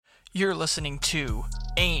You're listening to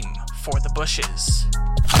Aim for the Bushes.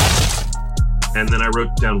 And then I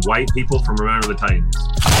wrote down white people from Remember the Titans.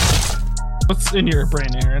 What's in your brain,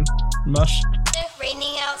 Aaron? Mush? It's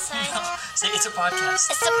raining outside. No, it's a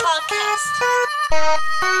podcast. It's a podcast.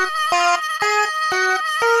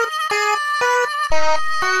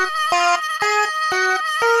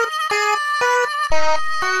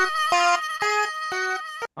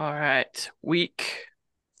 All right, week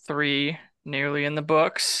 3 nearly in the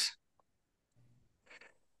books.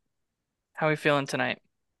 How are we feeling tonight?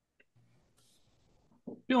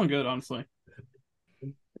 Feeling good, honestly.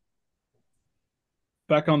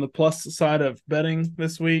 Back on the plus side of betting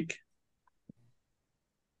this week.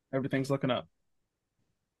 Everything's looking up.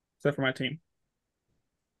 Except for my team.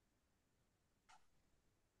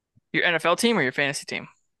 Your NFL team or your fantasy team?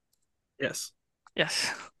 Yes.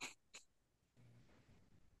 Yes.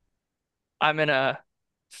 I'm in a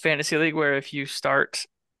fantasy league where if you start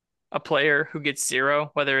a player who gets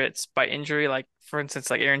 0, whether it's by injury, like for instance,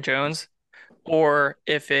 like Aaron Jones, or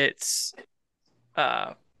if it's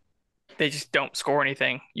they just don't score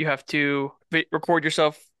anything, you have to record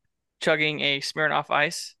yourself chugging a Smirnoff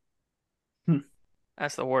Ice.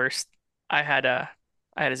 That's the worst. I had a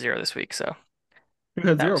 0 this week, so Who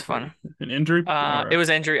had that 0 was for fun. you? An injury? It was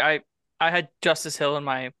injury. I had Justice Hill in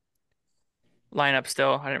my lineup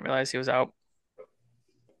still. I didn't realize he was out.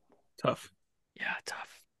 Tough. Yeah, tough.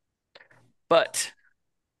 But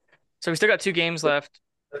so we still got 2 games left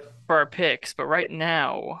for our picks, but right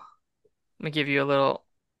now, let me give you a little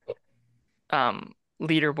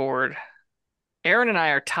leaderboard. Aaron and I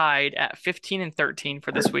are tied at 15 and 13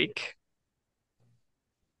 for this week.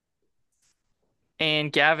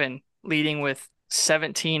 And Gavin leading with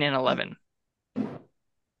 17 and 11.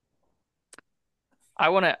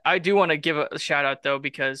 I do want to give a shout out though,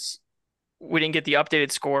 because we didn't get the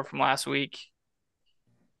updated score from last week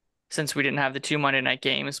since we didn't have the 2 Monday night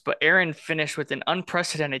games, but Aaron finished with an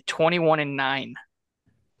unprecedented 21 and 9.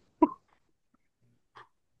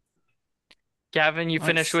 Gavin, you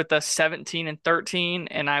finished with a 17 and 13,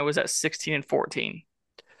 and I was at 16 and 14.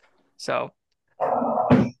 So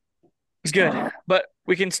it's good. But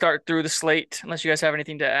we can start through the slate unless you guys have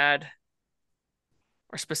anything to add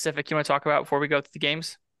or specific you want to talk about before we go through the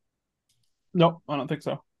games. Nope, I don't think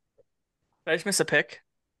so. Did I just miss a pick?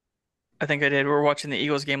 I think I did. We were watching the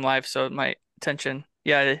Eagles game live, so my attention.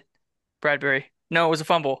 Yeah, I did. Bradbury. No, it was a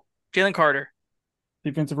fumble. Jalen Carter.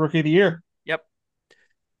 Defensive Rookie of the Year. Yep.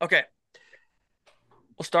 Okay.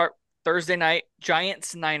 We'll start Thursday night.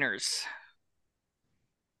 Giants-Niners.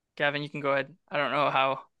 Gavin, you can go ahead. I don't know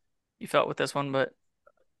how you felt with this one, but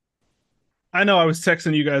I know I was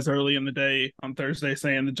texting you guys early in the day on Thursday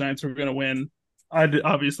saying the Giants were going to win.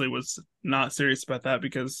 Obviously was not serious about that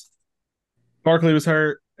because Barkley was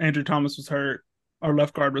hurt. Andrew Thomas was hurt. Our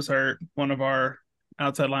left guard was hurt. One of our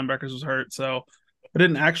outside linebackers was hurt. So I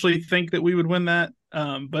didn't actually think that we would win that.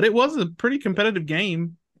 But it was a pretty competitive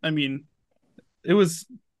game. I mean, it was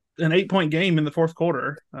an 8-point game in the fourth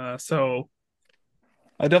quarter. So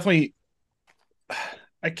I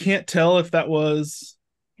can't tell if that was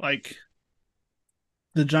like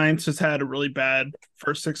the Giants just had a really bad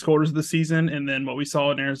first 6 quarters of the season. And then what we saw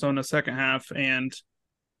in Arizona second half and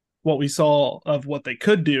what we saw of what they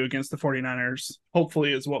could do against the 49ers,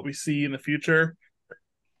 hopefully is what we see in the future.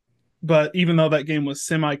 But even though that game was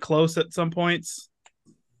semi-close at some points,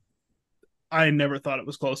 I never thought it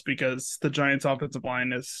was close because the Giants' offensive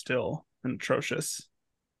line is still atrocious.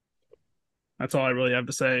 That's all I really have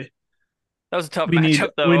to say. that was a tough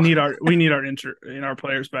matchup, though. We need our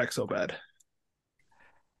players back so bad.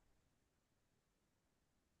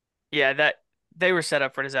 Yeah, that they were set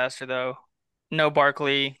up for disaster, though. No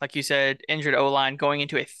Barkley, like you said, injured O-line going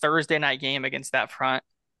into a Thursday night game against that front.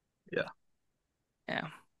 Yeah. Yeah.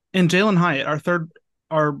 And Jalen Hyatt,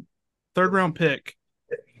 our third round pick,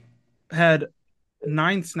 had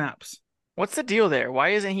 9 snaps. What's the deal there? Why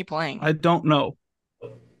isn't he playing? I don't know.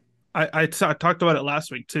 I talked about it last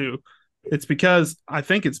week too. I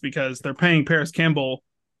think it's because they're paying Paris Campbell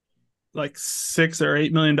like $6 or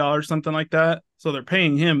 $8 million, something like that. So they're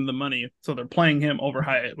paying him the money. So they're playing him over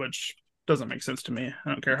Hyatt, which doesn't make sense to me. I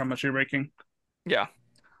don't care how much you're making. Yeah.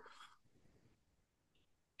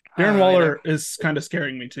 Darren Waller is kind of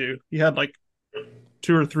scaring me too. He had like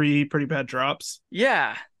 2 or 3 pretty bad drops.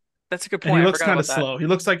 Yeah, that's a good point. And he looks kind of slow. He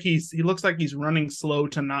looks like he's running slow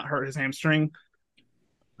to not hurt his hamstring.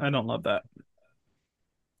 I don't love that.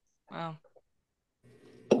 Wow.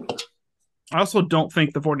 I also don't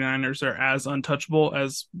think the 49ers are as untouchable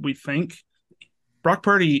as we think. Brock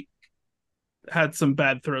Purdy had some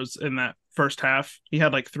bad throws in that first half. He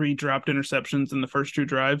had like 3 dropped interceptions in the first 2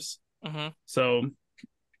 drives. Mm-hmm. So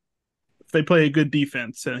they play a good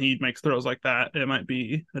defense and he makes throws like that, it might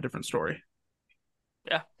be a different story.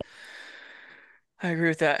 Yeah, I agree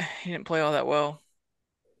with that. He didn't play all that well.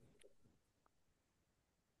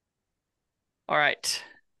 All right.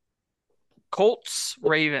 Colts,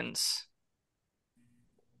 Ravens.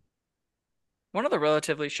 One of the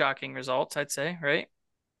relatively shocking results, I'd say, right?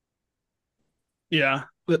 Yeah,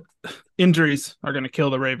 but injuries are going to kill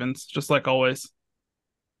the Ravens, just like always.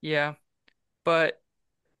 Yeah, but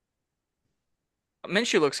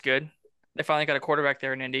Minshew looks good. They finally got a quarterback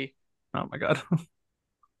there in Indy, Oh my god.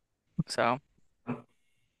 so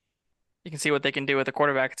you can see what they can do with a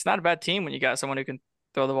quarterback. It's not a bad team when you got someone who can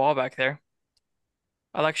throw the ball back there.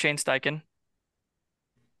 I like Shane Steichen.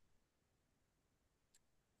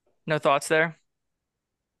 No thoughts there?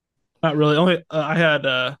 Not really. Only I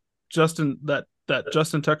had Justin that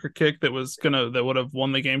Justin Tucker kick that would have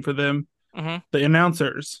won the game for them. Mm-hmm. The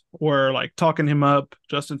announcers were like talking him up.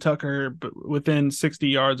 Justin Tucker, but within 60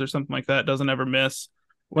 yards or something like that, doesn't ever miss.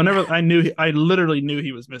 Whenever I literally knew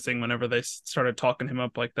he was missing whenever they started talking him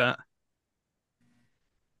up like that.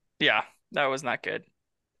 Yeah, that was not good.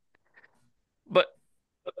 But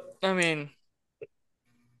I mean,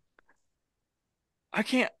 I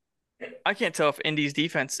can't I can't tell if Indy's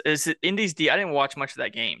defense is it Indy's D. I didn't watch much of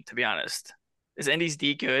that game, to be honest. Is Indy's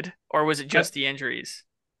D good, or was it I, just the injuries?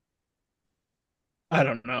 I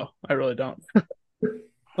don't know. I really don't.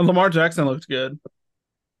 Lamar Jackson looked good,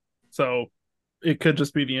 so it could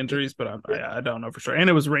just be the injuries, but I don't know for sure. And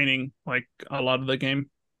it was raining like a lot of the game.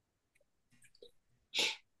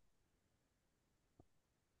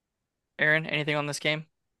 Aaron, anything on this game?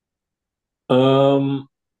 Um,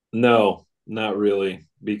 no, not really,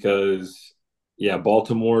 because yeah,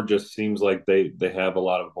 Baltimore just seems like they have a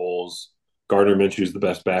lot of holes. Gardner Minshew's the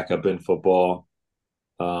best backup in football.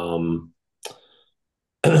 Um,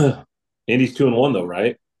 Indy's 2-1 though,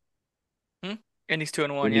 right? Hmm? Indy's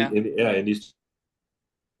 2-1, yeah. Indy's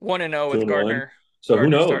 1-0 with 2-1. Gardner So who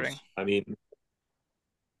Gardner starting. knows? I mean,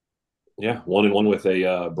 yeah, 1-1 with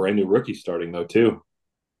a brand new rookie starting though too.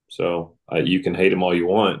 So you can hate him all you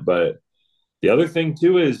want, but the other thing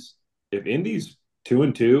too is if Indy's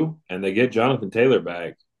 2-2 and they get Jonathan Taylor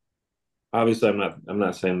back, obviously I'm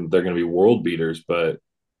not saying they're going to be world beaters, but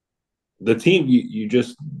the team you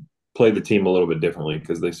just play the team a little bit differently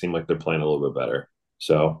because they seem like they're playing a little bit better.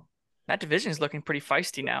 So That division is looking pretty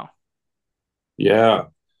feisty now. yeah,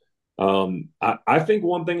 I think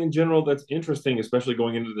one thing in general that's interesting, especially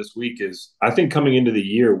going into this week, is I think coming into the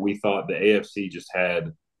year we thought the AFC just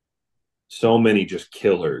had so many just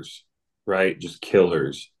killers, right? Just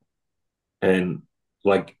killers. And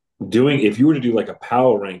like doing, if you were to do like a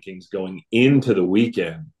power rankings going into the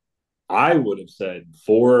weekend, I would have said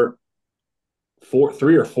three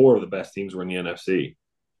or four of the best teams were in the NFC.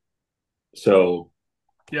 So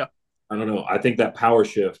Yeah, I don't know. I think that power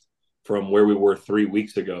shift from where we were 3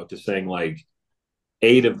 weeks ago to saying like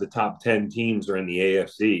eight of the top 10 teams are in the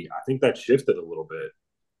AFC, I think that shifted a little bit.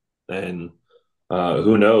 And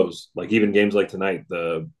who knows? Like even games like tonight,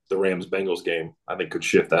 the Rams Bengals game, I think could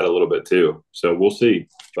shift that a little bit too. So we'll see.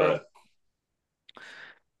 True. But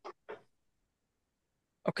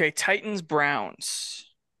Okay, Titans Browns.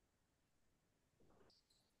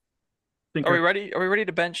 Are we thinker. ready? Are we ready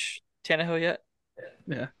to bench Tannehill yet?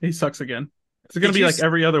 Yeah, he sucks again. It's gonna Did be you like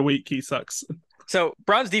every other week he sucks. So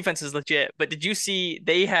Browns defense is legit, but did you see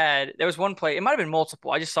there was one play, it might have been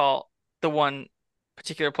multiple. I just saw the one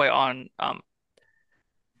particular play on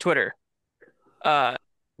Twitter, uh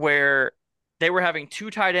where they were having two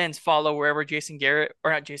tight ends follow wherever Jason Garrett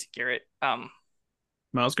or not Jason Garrett,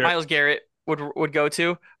 Miles Garrett. Miles Garrett would go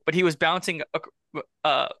to, but he was bouncing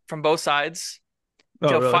from both sides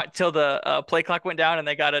Oh, really? till the play clock went down and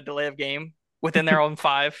they got a delay of game within their own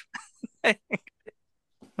five.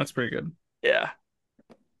 That's pretty good. Yeah.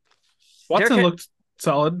 Derrick, Watson looked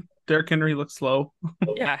solid. Derrick Henry looked slow.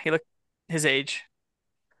 yeah, he looked his age,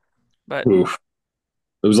 but oof.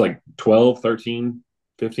 It was like 12, 13,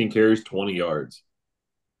 15 carries, 20 yards.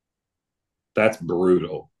 That's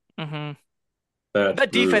brutal. mhm. That's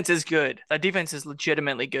That brutal. defense is good. That defense is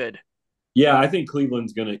legitimately good. Yeah, I think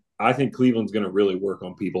Cleveland's gonna really work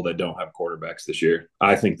on people that don't have quarterbacks this year.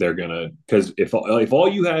 I think they're gonna because if all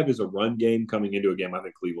you have is a run game coming into a game, I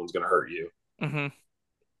think Cleveland's gonna hurt you. Hmm.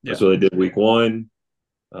 That's Yeah. what they did week one.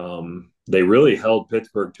 They really held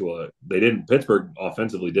Pittsburgh Pittsburgh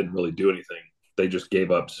offensively didn't really do anything. They just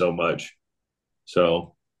gave up so much.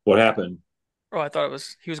 So what happened? Oh, I thought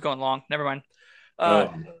he was going long. Never mind. Uh,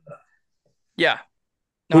 Um, yeah.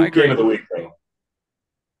 No, I poop game agree. of the week, though.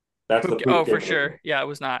 That's the Oh, poop for game of the sure. week. Yeah, it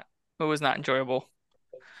was not. It was not enjoyable.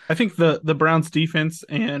 I think the Browns defense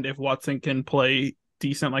and if Watson can play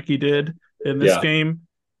decent like he did in this Yeah. game,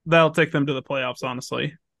 that'll take them to the playoffs,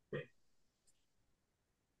 honestly.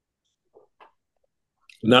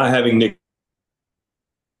 Not having Nick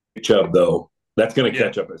Chubb though, that's going to Yeah.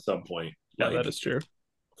 catch up at some point. Yeah, Like that is true.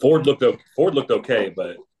 Ford looked okay,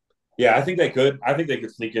 but yeah, I think they could. I think they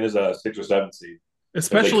could sneak in as a 6 or 7 seed if they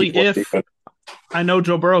Especially keep playing if defense. I know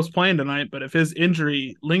Joe Burrow's playing tonight, but if his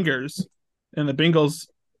injury lingers and the Bengals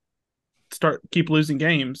keep losing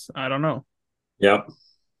games, I don't know. Yeah.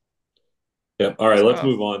 Yeah. All right, let's So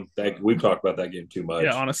move on. We've talked about that game too Yeah, much.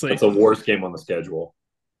 That's honestly. the worst game on the schedule.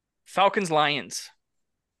 Falcons Lions.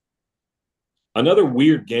 Another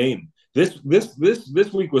weird game. This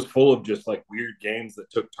week was full of just like weird games that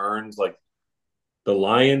took turns. Like the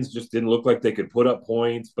Lions just didn't look like they could put up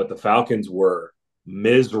points, but the Falcons were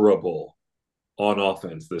miserable on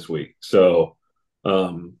offense this week. So,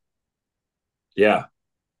 um, yeah,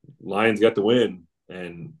 Lions got the win,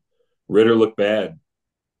 and Ritter looked bad.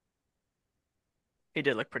 He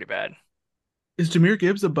did look pretty bad. Is Jahmyr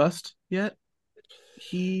Gibbs a bust yet?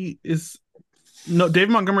 He is. No, David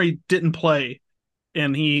Montgomery didn't play,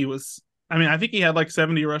 and he was. I mean, I think he had like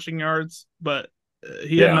 70 rushing yards, but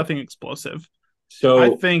he had Yeah. nothing explosive. I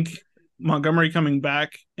So think Montgomery coming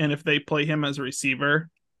back, and if they play him as a receiver,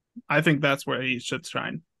 I think that's where he should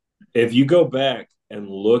shine. if you go back and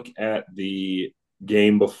look at the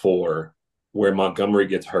game before where Montgomery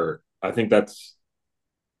gets hurt, I think that's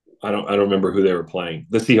I don't remember who they were playing.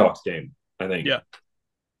 The Seahawks game, I think. Yeah.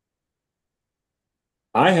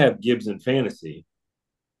 I have Gibbs in fantasy,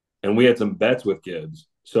 and we had some bets with Gibbs.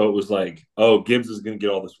 So it was like, oh, Gibbs is going to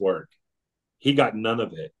get all this work. He got none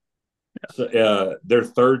of it. So their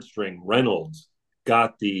third string, Reynolds,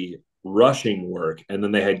 got the rushing work, and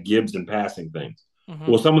then they had Gibbs in passing things. Mm-hmm.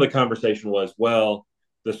 Well, some of the conversation was, well,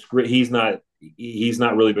 the script he's not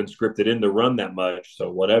really been scripted in to run that much,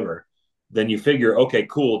 so whatever. Then you figure, okay,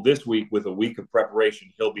 cool. This week with a week of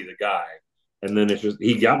preparation, he'll be the guy, and then it's just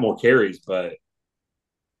he got more carries, but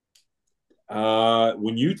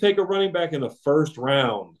when you take a running back in the first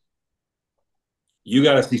round, you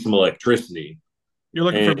got to see some electricity. You're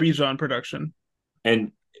looking for And Bijan production.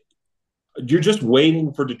 and you're just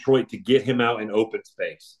waiting for Detroit to get him out in open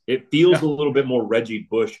space. It feels Yeah. a little bit more Reggie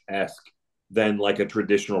Bush-esque than like a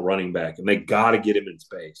traditional running back, and they got to get him in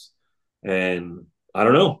space. And I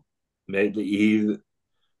don't know, maybe he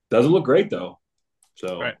doesn't look great though.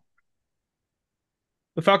 So Right.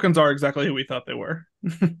 The Falcons are exactly who we thought they were.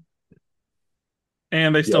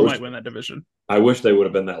 And they yeah, still might win that division. I wish they would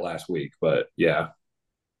have been that last week, but yeah.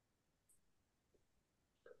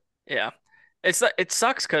 Yeah. It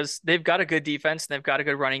sucks because they've got a good defense and they've got a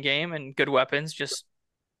good running game and good weapons. Just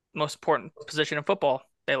most important position in football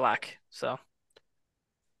they lack. So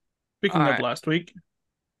Speaking all of right, last week,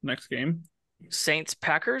 next game. Saints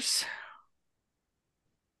Packers.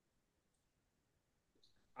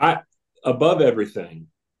 I above everything,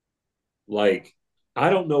 like I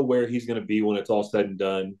don't know where he's going to be when it's all said and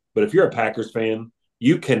done, but if you're a Packers fan,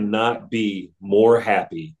 you cannot be more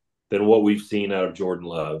happy than what we've seen out of Jordan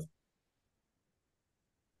Love.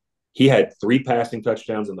 He had 3 passing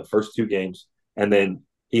touchdowns in the first 2 games, and then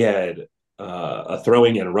he had a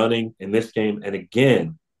throwing and running in this game. And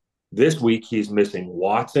again, this week he's missing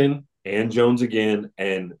Watson and Jones again.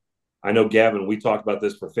 And I know, Gavin, we talked about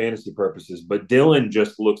this for fantasy purposes, but Dylan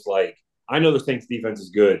just looks like I know the Saints defense is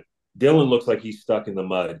good. Dylan looks like he's stuck in the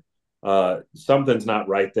mud. Something's not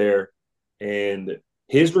right there. And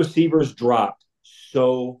his receivers dropped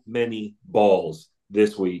so many balls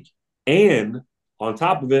this week. And on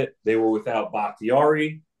top of it, they were without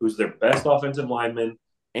Bakhtiari, who's their best offensive lineman,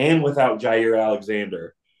 and without Jair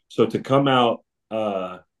Alexander. So to come out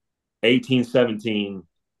 18-17,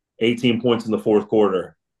 18 points in the fourth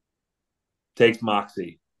quarter takes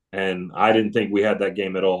moxie. And I didn't think we had that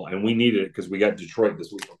game at all. And we needed it because we got Detroit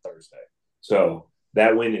this week on Thursday. So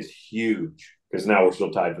that win is huge because now we're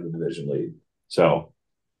still tied for the division lead. So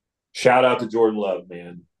shout out to Jordan Love,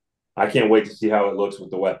 man. I can't wait to see how it looks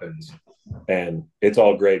with the weapons. And it's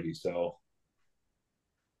all gravy. So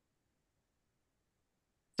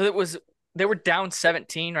They were down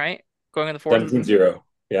 17, right? Going in the fourth. 17-0.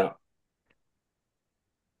 Yeah.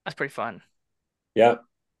 That's pretty fun. Yeah.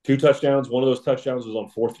 2 touchdowns. One of those touchdowns was on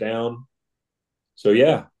 4th down. So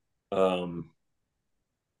yeah.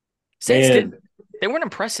 Saints and they weren't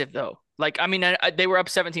impressive though. Like I mean they were up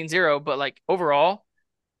 17-0, but like overall,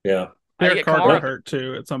 yeah. Their get car got Kamara. hurt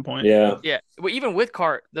too at some point. Yeah. Yeah, well, even with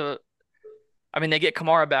Cart, I mean they get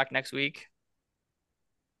Kamara back next week,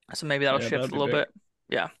 so maybe that'll Yeah, shift that'd a be little big. bit.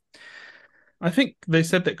 Yeah, I think they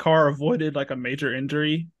said that Carr avoided like a major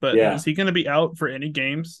injury, but Yeah. is he going to be out for any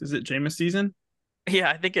games? Is it Jameis season? yeah,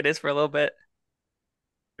 I think it is for a little bit.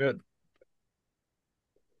 Good.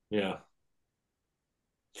 Yeah.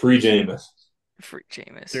 Free Jameis. Freak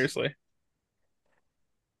Jameis. Seriously.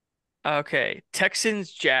 Okay,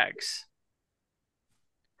 Texans Jags.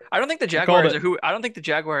 I called it. I don't think the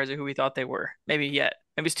Jaguars are who we thought they were. Maybe yet.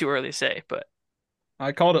 Maybe it's too early to say, but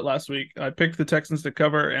I called it last week. I picked the Texans to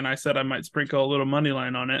cover, and I said I might sprinkle a little money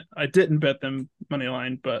line on it. I didn't bet them money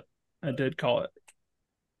line, but I did call it.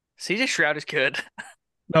 CJ Stroud is good.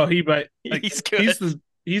 No, he might like He's good.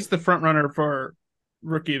 he's the front runner for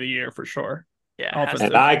rookie of the year for sure. Yeah, has to And Offensive.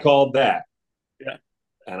 be. I called that. Yeah.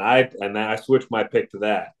 And then I switched my pick to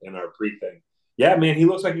that in our pre thing. Yeah, man, he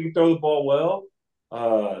looks like he can throw the ball well.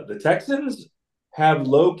 The Texans have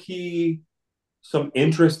low key some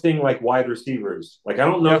interesting like wide receivers. Like I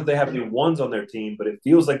don't know Yep. if they have any ones on their team, but it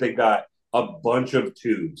feels like they got a bunch of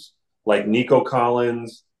twos, like Nico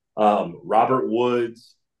Collins, Robert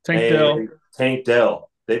Woods, Tank Dell, and Tank Dell.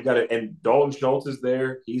 They've got it, and Dalton Schultz is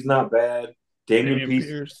there. He's not bad. Damian Damian Pierce,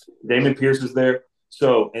 Pierce. Damian Pierce is there.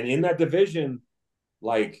 So, and in that division,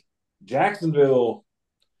 like Jacksonville,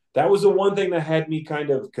 that was the one thing that had me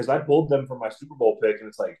kind of because I pulled them for my Super Bowl pick, and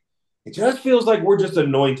it's like it just feels like we're just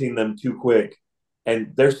anointing them too quick,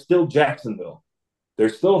 and they're still Jacksonville. They're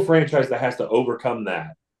still a franchise that has to overcome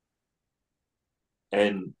that,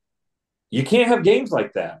 and you can't have games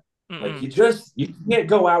like that. Like Mm-mm. you can't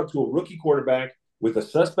go out to a rookie quarterback with a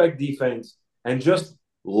suspect defense and just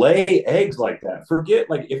lay eggs like that. Forget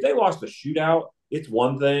like if they lost a shootout, it's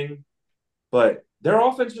one thing, but their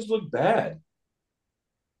offense just looked bad.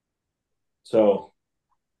 So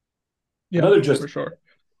Yeah, another just for sure.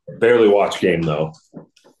 barely watched game though.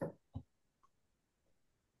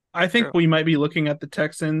 I think True. we might be looking at the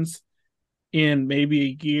Texans in maybe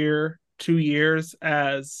a year, 2 years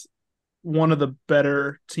as one of the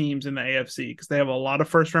better teams in the AFC because they have a lot of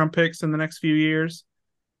first round picks in the next few years.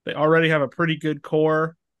 They already have a pretty good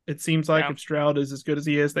core. It seems like Yeah. if Stroud is as good as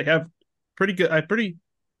he is, they have pretty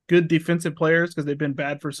good defensive players because they've been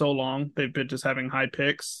bad for so long. They've been just having high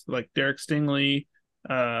picks like Derek Stingley,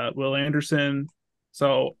 Will Anderson.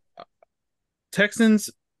 So Texans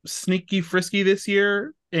sneaky frisky this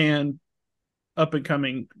year and up and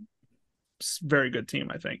coming very good team,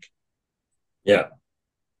 I think. Yeah.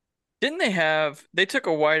 Didn't they took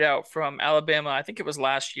a wideout from Alabama, I think it was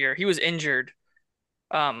last year. He was injured.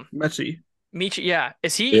 Mechie. Michi, yeah.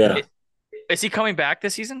 Yeah. Is he coming back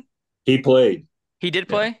this season? He played. He did Yeah.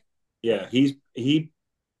 play? Yeah. He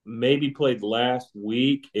maybe played last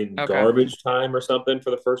week in Okay. garbage time or something for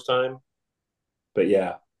the first time. But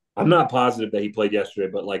yeah. I'm not positive that he played yesterday,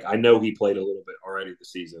 but like I know he played a little bit already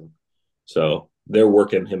this season. So they're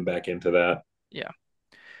working him back into that. Yeah.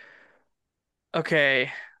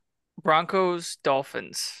 Okay. Broncos,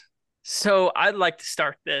 Dolphins. So I'd like to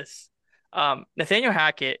start this. Nathaniel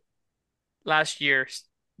Hackett last year,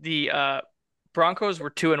 the Broncos were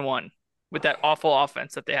 2-1 with that awful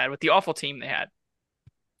offense that they had, with the awful team they had.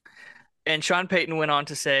 And Sean Payton went on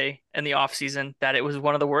to say in the offseason that it was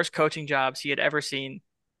one of the worst coaching jobs he had ever seen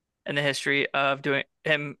in the history of doing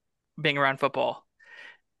him being around football.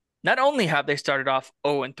 Not only have they started off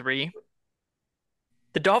 0-3,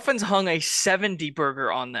 the Dolphins hung a 70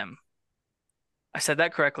 burger on them. I said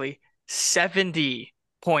that correctly. 70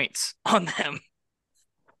 points on them.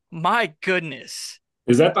 My goodness.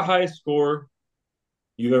 Is that the highest score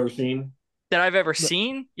you've ever seen? That I've ever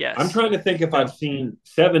seen? I'm Yes. trying to think if Yeah. I've seen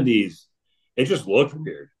 70s. It just looked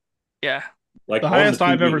weird. Yeah. Like The on the highest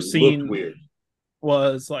I've TV, ever it looked seen weird.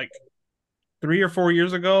 was like 3 or 4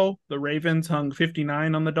 years ago. The Ravens hung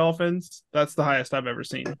 59 on the Dolphins. That's the highest I've ever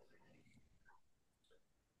seen.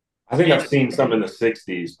 I think And I've seen some in the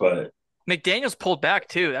 60s, but McDaniels pulled back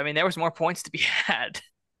too. I mean, there was more points to be had.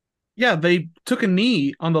 Yeah, they took a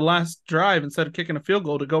knee on the last drive instead of kicking a field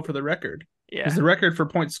goal to go for the record. Because Yeah. the record for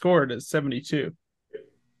points scored is 72.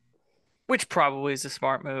 Which probably is a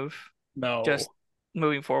smart move, No. just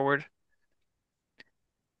moving forward.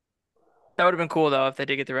 That would have been cool though if they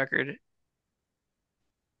did get the record.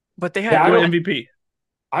 But they yeah, had I Do an don't. MVP.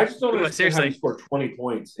 I just don't Well, understand how you seriously. score 20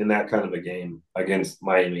 points in that kind of a game against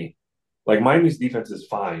Miami. Like Miami's defense is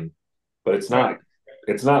fine, but it's Right. not.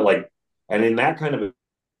 It's not like, and in that kind of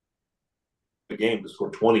a game to score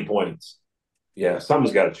 20 points, yeah,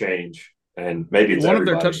 something's got to change, and maybe it's One of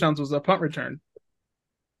their everybody. touchdowns was a punt return.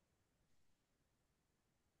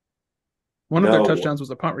 One of their No, touchdowns was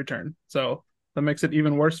a punt return. So that makes it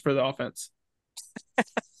even worse for the offense.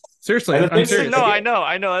 Seriously, and the I'm thing serious. is, No, I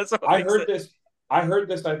know. That's what I makes heard it. this. I heard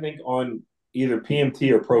this. I think on either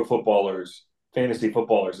PMT or Pro Footballers, Fantasy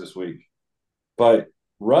Footballers this week. But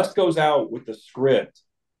Russ goes out with the script,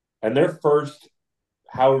 and their first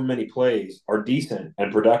however many plays are decent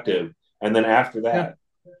and productive, and then after Yeah. that,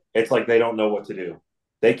 It's like they don't know what to do.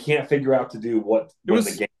 They can't figure out to do what It when the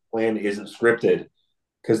was game plan isn't scripted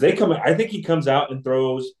because they come. I think he comes out and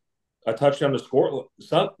throws a touchdown to score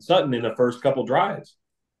Sutton in the first couple drives,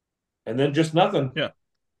 and then just nothing. yeah.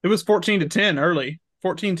 It was 14-10 early.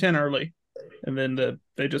 14-10 early. And then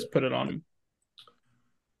they just put it on him.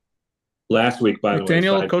 Last week, by the way,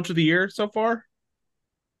 McDaniel, coach of the year so far?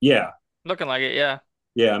 yeah, Looking like it, yeah.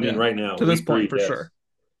 yeah. I mean, Yeah. right now, To this week point, three, for yes.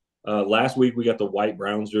 sure. Last week we got the white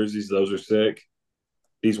Browns jerseys; those are sick.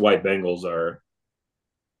 These white Bengals are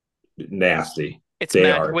nasty. It's They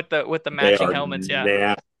match are with the they matching are helmets, yeah.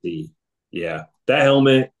 nasty. Yeah, that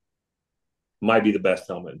helmet might be the best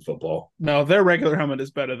helmet in football. No, their regular helmet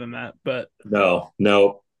is better than that, but No,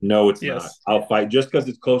 no, no, it's not. yes. I'll fight just because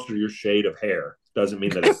it's closer to your shade of hair doesn't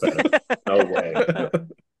mean that it's better. No way.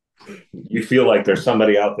 You feel like there's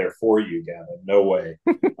somebody out there for you, Gavin. No way.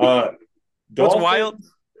 Uh, What's wild?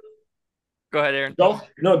 Dolphins. Go ahead, Aaron.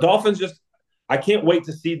 No, Dolphins just. I can't wait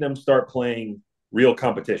to see them start playing real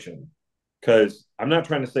competition because I'm not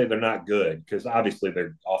trying to say they're not good because obviously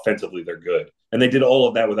they're offensively they're good and they did all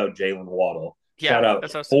of that without Jalen Waddle. Yeah, Shout out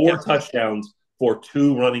that's awesome. four Yeah. touchdowns for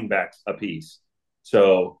two running backs apiece.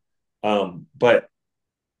 So, but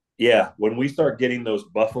yeah, when we start getting those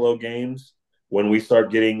Buffalo games, when we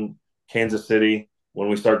start getting Kansas City, when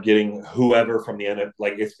we start getting whoever from the NFL,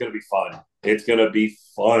 like it's gonna be fun. It's gonna be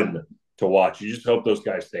fun to watch. You just hope those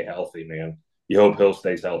guys stay healthy, man. You hope Hill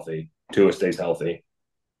stays healthy, Tua stays healthy.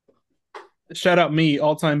 Shout out me,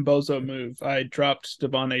 all-time bozo move. I dropped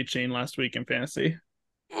Devon A-Chain last week in fantasy.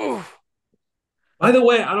 Ooh, By the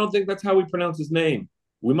way, I don't think that's how we pronounce his name.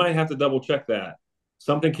 We might have to double check that.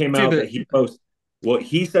 Something came It's out either that he posted. Well,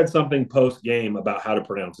 he said something post game about how to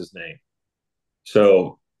pronounce his name.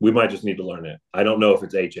 So we might just need to learn it. I don't know if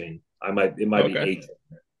it's A chain. It might be okay. A chain.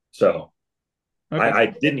 So Okay. I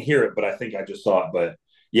didn't hear it, but I think I just saw it. But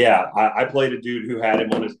yeah, I played a dude who had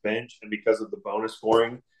him on his bench, and because of the bonus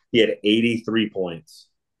scoring, he had 83 points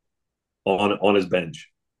on his bench.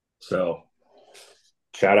 So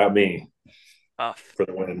shout out me tough. for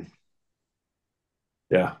the win.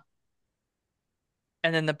 Yeah.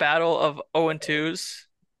 And then the battle of 0 and 2s,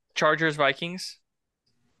 Chargers Vikings.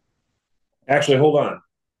 Actually, hold on.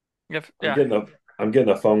 I'm Yeah. getting a I'm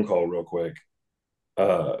getting a phone call real quick.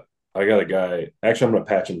 Uh, I got a guy. Actually, I'm gonna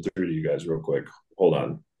patch him through to you guys real quick. Hold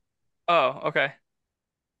on. Oh, okay.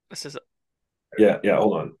 This is Yeah.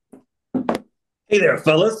 Hold on. Hey there,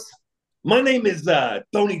 fellas. My name is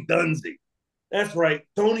Tony Dungy. That's right,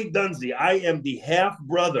 Tony Dungy. I am the half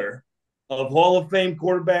brother of Hall of Fame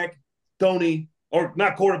quarterback Tony, or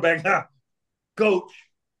not quarterback, coach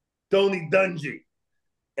Tony Dungy.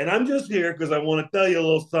 And I'm just here because I want to tell you a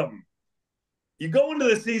little something. You go into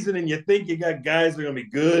the season and you think you got guys that are going to be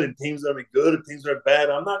good and teams that are going to be good and teams that are bad.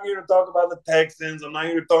 I'm not here to talk about the Texans. I'm not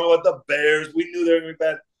here to talk about the Bears. We knew they were going to be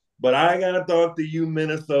bad. But I got to talk to you,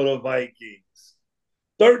 Minnesota Vikings.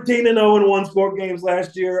 13 and 0 in one score games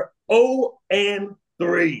last year, 0 and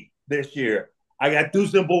 3 this year. I got two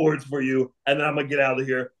simple words for you, and then I'm going to get out of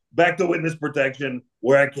here. Back to witness protection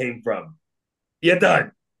where I came from. You're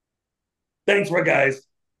done. Thanks for guys.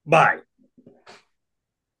 Bye.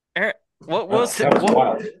 Aaron, what was That was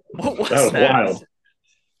wild. what was That was that? wild.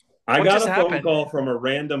 I What got just a phone happened? call from a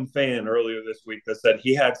random fan earlier this week that said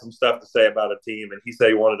he had some stuff to say about a team, and he said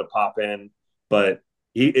he wanted to pop in, but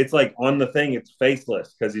it's like on the thing, it's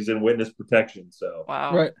faceless because he's in witness protection. So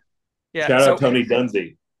Wow. Right. Yeah. shout out So Tony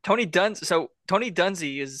Dungy. Tony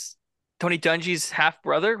Dungy is Tony Dungy's half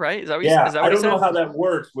brother, right? Is Yeah, that I what he don't know said? how that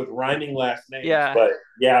works with rhyming last names, Yeah. but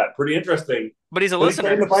yeah, pretty interesting. But he's a But he's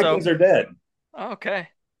saying the listener, so Vikings are dead. okay.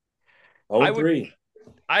 0 I and would 3.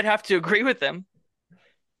 I'd have to agree with them.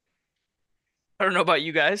 I don't know about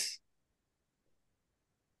you guys.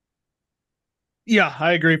 Yeah,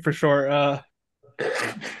 I agree for sure.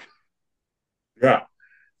 Yeah.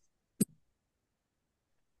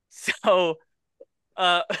 So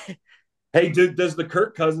uh Hey, dude, does the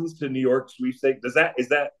Kirk Cousins to New York sweepstake, is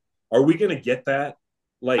that, are we going to get that?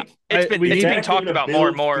 Like, We it's is need being that talked going to about more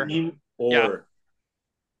and build more. steam Yeah. or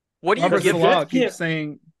What do you Robert because the give Salah Jets keeps can't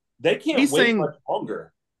saying they can't he's wait saying much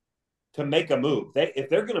longer to make a move. If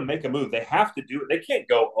they're going to make a move, they have to do it. They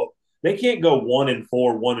can't go 1 and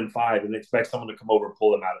 4, 1 and 5, and expect someone to come over and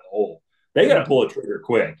pull them out of the hole. They got to no. pull a trigger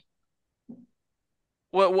quick.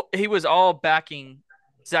 well, he was all backing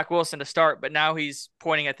Zach Wilson to start, but now he's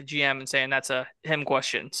pointing at the GM and saying that's a him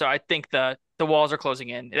question. So I think the walls are closing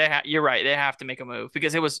in. You're right. They have to make a move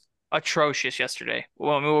because it was atrocious yesterday.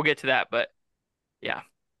 Well, I mean, we'll get to that, but yeah.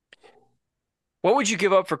 What would you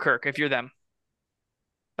give up for Kirk if you're them?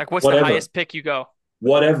 Like, what's the Whatever, highest pick you go?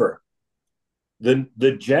 whatever.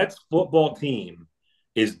 The Jets football team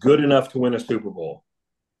is good enough to win a Super Bowl.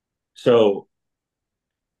 So,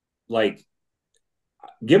 like,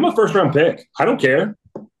 give them a first round pick. I don't care.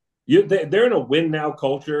 They're in a win now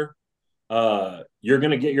culture. You're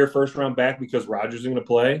going to get your first round back because Rodgers is going to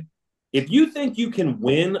play. If you think you can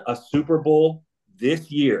win a Super Bowl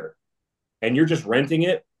this year and you're just renting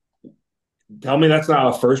it, tell me that's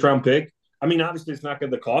not a first round pick. I mean, obviously, it's not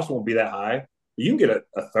good. The cost won't be that high. You can get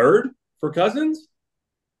a third for Cousins.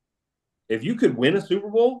 If you could win a Super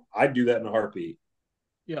Bowl, I'd do that in a heartbeat.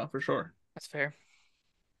 Yeah, for sure. That's fair.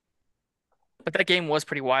 But that game was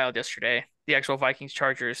pretty wild yesterday. The actual Vikings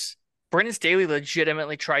Chargers. Brandon Staley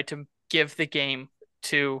legitimately tried to give the game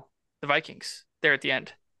to the Vikings there at the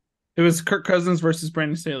end. It was Kirk Cousins versus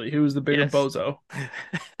Brandon Staley. Who was the bigger Yes. bozo?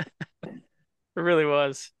 It really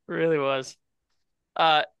was. It really was.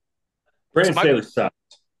 Brandon Staley sucks.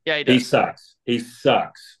 Yeah, he does. He sucks. He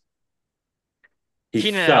sucks.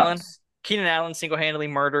 He sucks. Keenan Allen single-handedly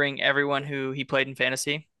murdering everyone who he played in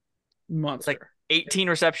fantasy. Monster. It's like 18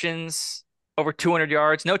 receptions, over 200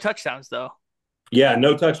 yards, no touchdowns though. Yeah,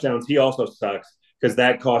 no touchdowns. He also sucks because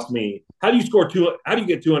that cost me. How do you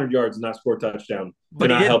get 200 yards and not score a touchdown?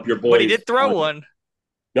 But he did help your boys. But he did throw one.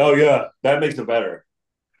 Oh yeah, that makes it better.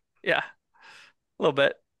 Yeah, a little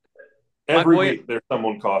bit. Every week there's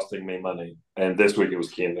someone costing me money, and this week it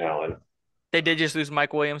was Keenan Allen. They did just lose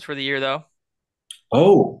Mike Williams for the year though.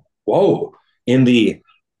 Oh, whoa!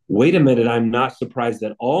 Wait a minute, I'm not surprised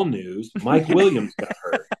at all news. Mike Williams got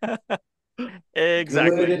hurt.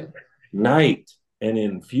 Exactly. Good night. And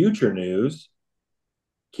in future news,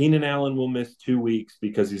 Keenan Allen will miss 2 weeks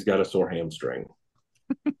because he's got a sore hamstring.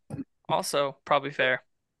 Also, probably fair.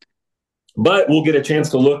 But we'll get a chance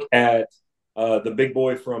to look at the big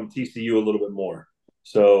boy from TCU a little bit more.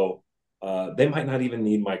 So they might not even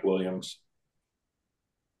need Mike Williams.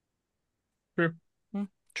 True.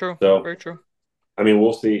 True. So, very true. I mean,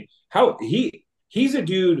 we'll see. He's a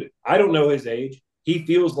dude, I don't know his age. He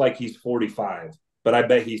feels like he's 45, but I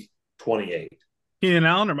bet he's 28. Keenan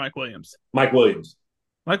Allen or Mike Williams? Mike Williams.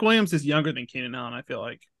 Mike Williams is younger than Keenan Allen, I feel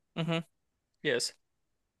like. Mm-hmm. Yes.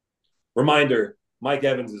 Reminder, Mike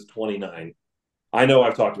Evans is 29. I know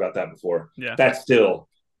I've talked about that before. Yeah. That's still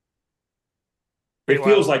 – it Pretty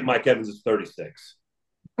feels wild. like Mike Evans is 36.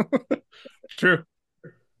 True.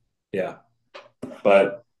 Yeah.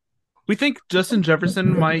 But we think Justin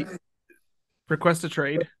Jefferson might request a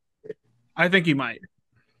trade. I think he might.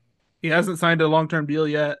 He hasn't signed a long-term deal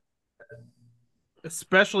yet,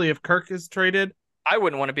 especially if Kirk is traded. I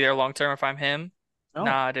wouldn't want to be there long term if I'm him. No.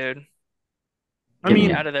 Nah, dude. I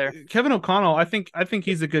mean, out of there. Kevin O'Connell, I think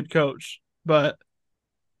he's a good coach, but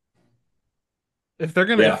if they're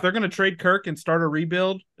gonna trade Kirk and start a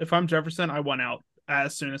rebuild, if I'm Jefferson, I want out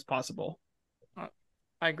as soon as possible.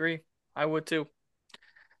 I agree. I would too.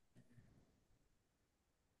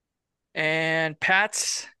 And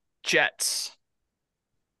Pats, Jets.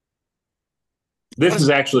 this was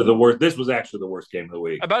actually the worst game of the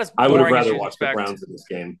week. About as I would have boring as rather you'd watched the expect. Browns in this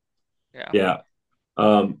game. Yeah.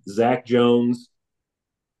 Zach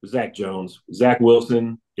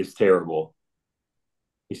Wilson is terrible.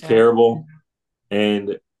 He's terrible.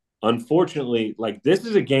 And unfortunately, like, this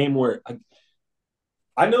is a game where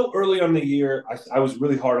I know early on in the year, I was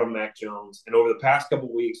really hard on Mac Jones. And over the past couple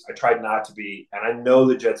of weeks, I tried not to be. And I know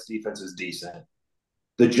the Jets defense is decent.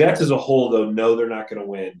 The Jets as a whole, though, know they're not going to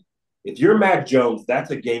win. If you're Mac Jones, that's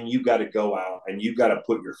a game you got to go out and you got to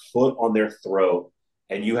put your foot on their throat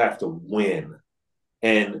and you have to win.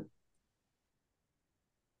 And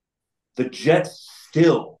the Jets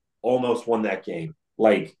still almost won that game.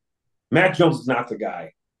 Like, Mac Jones is not the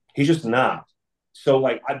guy. He's just not. So,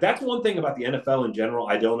 like, that's one thing about the NFL in general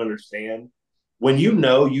I don't understand. When you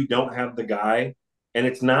know you don't have the guy, and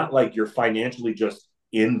it's not like you're financially just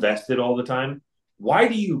invested all the time, why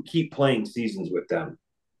do you keep playing seasons with them?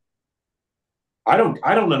 I don't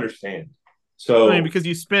understand. So, I mean, because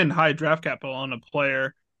you spend high draft capital on a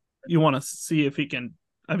player, you want to see if he can.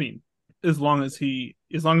 I mean, as long as you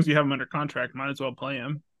have him under contract, might as well play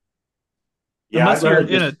him. yeah, Unless you're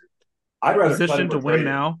in a position to win trade.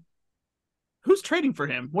 now. Who's trading for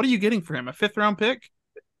him? What are you getting for him? A 5th-round pick?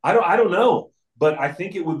 I don't know, but I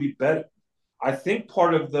think it would be better. I think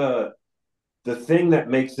part of the thing that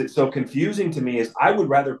makes it so confusing to me is I would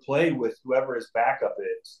rather play with whoever his backup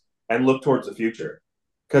is and look towards the future.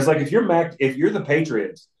 Because, like, if you're the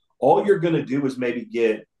Patriots, all you're going to do is maybe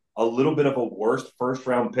get a little bit of a worse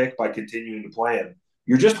first-round pick by continuing to plan.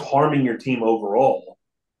 You're just harming your team overall.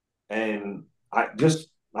 And I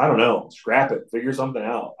don't know. Scrap it. Figure something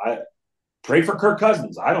out. Trade for Kirk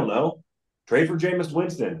Cousins. I don't know. Trade for Jameis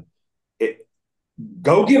Winston.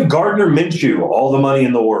 Go give Gardner Minshew all the money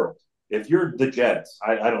in the world. if you're the Jets,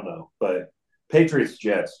 I don't know, but Patriots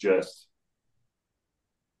Jets just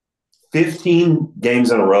 15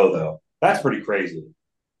 games in a row though. That's pretty crazy.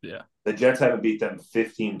 Yeah. The Jets haven't beat them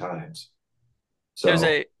 15 times. There's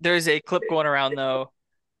So a clip going around though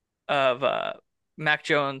of Mac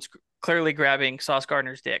Jones clearly grabbing Sauce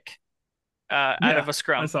Gardner's dick out Yeah, of a I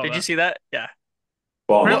scrum. saw Did you that. see that? Yeah.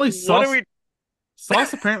 ball. Apparently, What are we?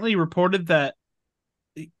 Sauce apparently reported that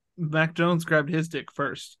Mac Jones grabbed his dick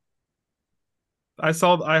first. I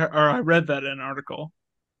read that in an article.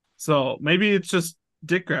 So maybe it's just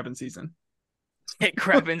dick grabbing season. Dick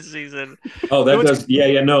grabbing season. Oh, You know that what's does.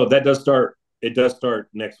 Yeah. No, that does start. It does start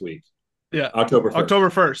next week, Yeah, October 1st. October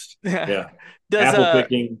 1st. Yeah. does Apple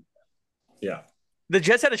picking. Yeah. the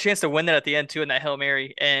Jets had a chance to win that at the end too in that Hail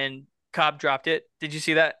Mary and Cobb dropped it. Did you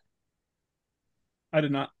see that? I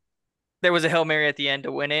did not. There was a Hail Mary at the end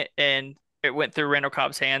to win it and it went through Randall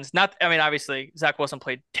Cobb's hands. Not I mean obviously Zach Wilson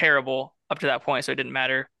played terrible up to that point, so it didn't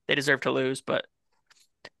matter. They deserved to lose, but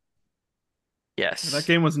That yes.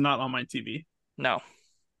 game was not on my TV. No,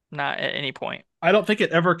 not at any point. I don't think it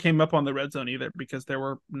ever came up on the red zone either because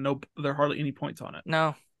there hardly any points on it.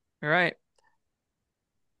 No. You're right.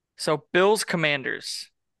 So Bills Commanders.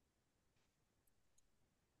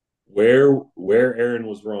 Where Aaron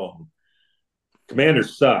was wrong.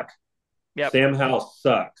 Commanders suck. Yep. Sam Howell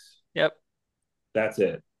sucks. Yep. That's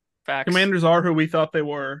it. Facts. Commanders are who we thought they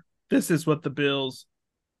were. This is what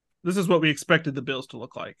we expected the Bills to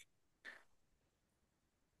look like.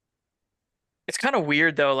 It's kind of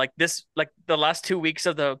weird though, like the last 2 weeks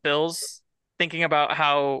of the Bills, thinking about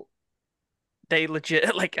how they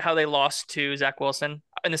legit like how they lost to Zach Wilson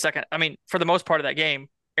in the second. I mean, for the most part of that game,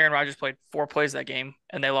 Aaron Rodgers played 4 plays that game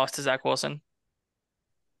and they lost to Zach Wilson.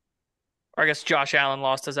 Or I guess Josh Allen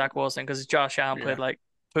lost to Zach Wilson because Josh Allen Yeah. played like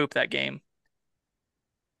poop that game.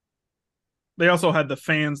 They also had the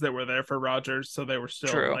fans that were there for Rodgers, so they were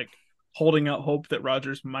still True. like holding out hope that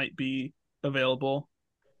Rodgers might be available.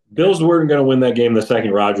 Bills weren't going to win that game the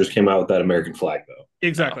second Rodgers came out with that American flag, though.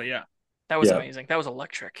 Exactly, yeah. That was Yeah. amazing. That was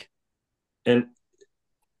electric. And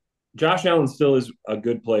Josh Allen still is a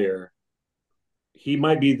good player. He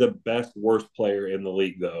might be the best, worst player in the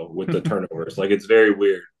league, though, with the turnovers. Like, it's very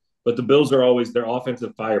weird. But the Bills are always, their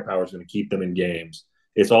offensive firepower is going to keep them in games.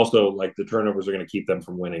 It's also like the turnovers are going to keep them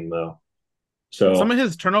from winning, though. So Some of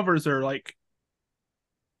his turnovers are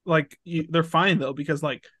they're fine though because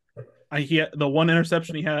the one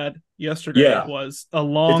interception he had yesterday Yeah. was a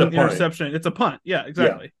long It's a punt. interception. It's a punt. Yeah,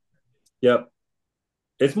 exactly. Yep.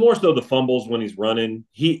 It's more so the fumbles when he's running.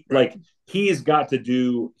 He's got to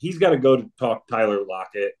go to talk Tyler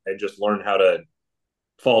Lockett and just learn how to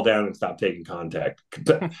fall down and stop taking contact.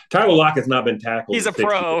 Tyler Lockett's not been tackled. He's a in 6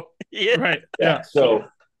 pro. years. Yeah. Right. Yeah. So,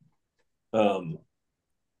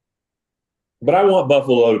 but I want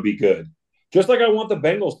Buffalo to be good, just like I want the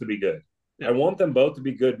Bengals to be good. Yeah. I want them both to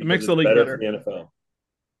be good because makes it's the league better better. for the NFL.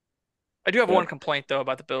 I do have Yeah. one complaint though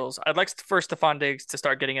about the Bills. I'd like for Stephon Diggs to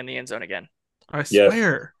start getting in the end zone again. I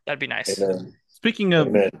swear. That'd be nice. Amen. Speaking of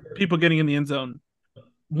Amen. people getting in the end zone,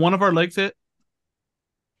 one of our legs hit.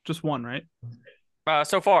 Just one, right?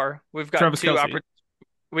 So far we've got Travis two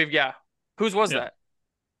Kelce. Whose was Yeah. that?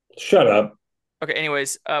 Shut up. Okay,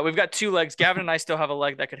 anyways, we've got 2 legs. Gavin and I still have a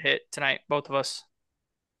leg that could hit tonight, both of us.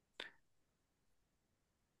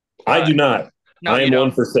 I do not. No, I you am don't.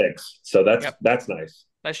 1 for 6, so Yep. that's nice.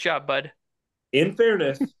 Nice job, bud. In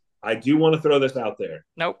fairness, I do want to throw this out there.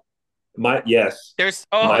 Nope. Here's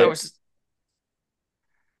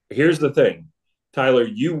the thing, Tyler.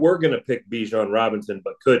 You were going to pick Bijan Robinson,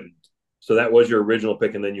 but couldn't. So that was your original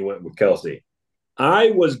pick, and then you went with Kelce.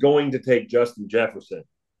 I was going to take Justin Jefferson,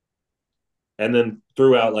 and then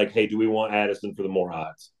threw out like, "Hey, do we want Addison for the more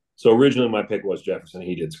odds?" So originally my pick was Jefferson.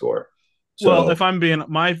 He did score. So, Well, if I'm being,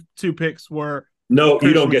 my 2 picks were no, you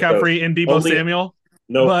Christian don't get McCaffrey those. and Debo Only- Samuel.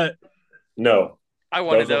 No, But no. I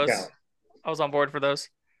wanted don't those. count. I was on board for those.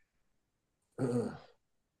 We're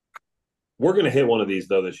going to hit one of these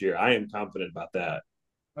though this year. I am confident about that.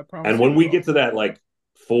 I promise. And when we get to that like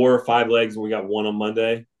 4 or 5 legs and we got one on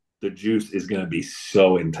Monday, the juice is going to be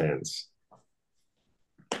so intense.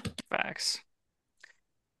 Facts.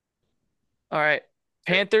 All right.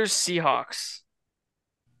 Panthers, Seahawks.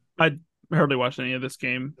 I hardly watched any of this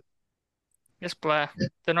game. Yes, blah.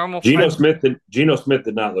 The normal. Geno Smith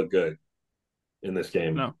did not look good in this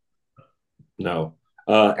game. No.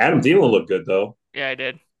 Adam Thielen looked good though. Yeah, I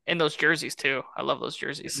did. And those jerseys too. I love those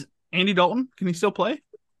jerseys. Andy Dalton, can he still play?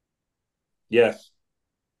 Yes.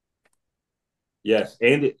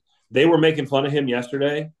 And they were making fun of him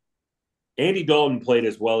yesterday. Andy Dalton played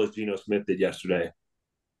as well as Geno Smith did yesterday.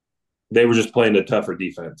 They were just playing a tougher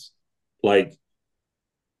defense. Like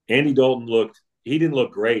Andy Dalton he didn't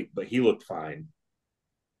look great, but he looked fine.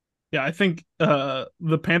 Yeah, I think the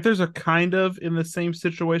Panthers are kind of in the same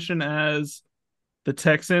situation as the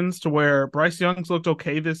Texans, to where Bryce Young's looked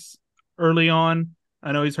okay this early on.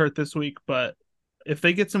 I know he's hurt this week, but if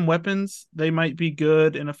they get some weapons, they might be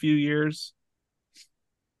good in a few years.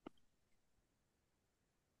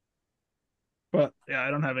 But yeah,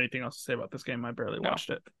 I don't have anything else to say about this game. I barely No. watched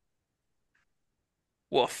it.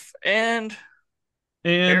 Woof. And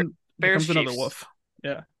And here Bears comes another Chiefs. woof.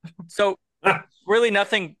 Yeah. So really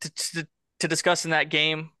nothing to discuss in that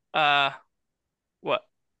game. What?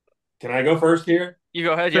 Can I go first here? You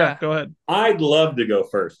go ahead, Sure, yeah. go ahead. I'd love to go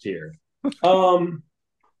first here. Um,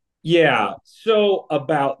 yeah. So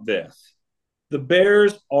about this, the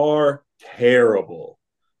Bears are terrible.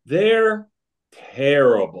 They're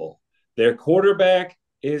terrible. Their quarterback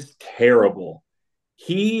is terrible.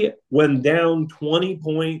 He, when down 20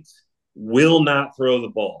 points, will not throw the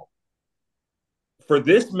ball. For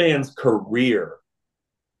this man's career,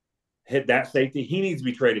 hit that safety, he needs to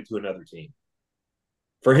be traded to another team.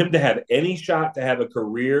 For him to have any shot to have a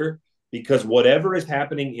career, because whatever is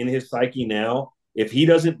happening in his psyche now, if he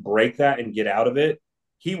doesn't break that and get out of it,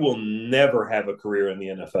 he will never have a career in the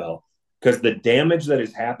NFL, because the damage that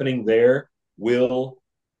is happening there will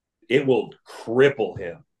cripple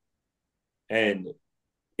him. And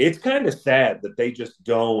it's kind of sad that they just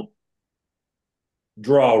don't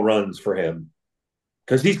draw runs for him,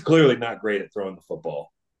 because he's clearly not great at throwing the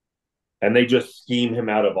football. And they just scheme him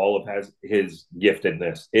out of all of his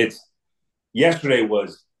giftedness. Yesterday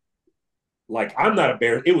was like, I'm not a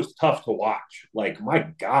Bear. It was tough to watch. Like, my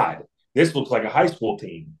God, this looks like a high school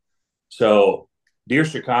team. So, dear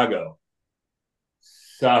Chicago,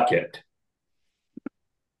 suck it.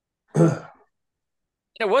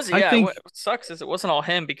 It was, I yeah. think What sucks is it wasn't all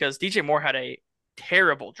him because DJ Moore had a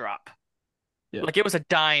terrible drop. Yeah. Like it was a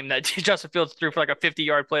dime that Justin Fields threw for like a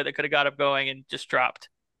 50-yard play that could have got him going and just dropped.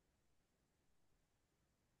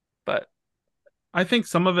 But I think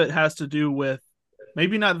some of it has to do with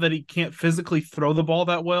maybe not that he can't physically throw the ball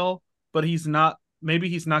that well, but he's not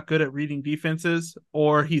good at reading defenses,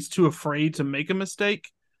 or he's too afraid to make a mistake,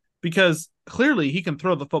 because clearly he can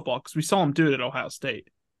throw the football, because we saw him do it at Ohio State.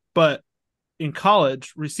 But in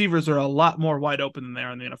college, receivers are a lot more wide open than they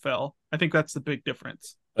are in the NFL. I think that's the big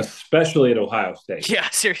difference. Especially at Ohio State. yeah,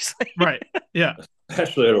 seriously. Right. Yeah.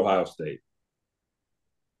 Especially at Ohio State.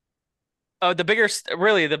 The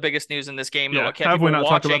biggest news in this game, Yeah. what kept Have we people not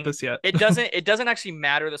talked about watching, this yet? it doesn't actually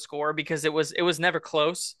matter the score because it was never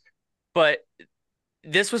close, but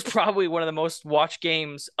this was probably one of the most watched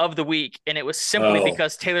games of the week, and it was simply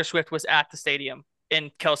because Taylor Swift was at the stadium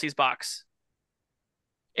in Kelsey's box.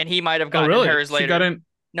 And he might have Oh, gotten in really? hers later. She got in.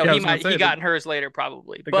 No, Yeah, I he was gonna might say he got in hers later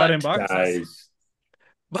probably. they got But in boxes. Guys,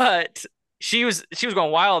 but she was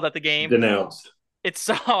going wild at the game. denounced. It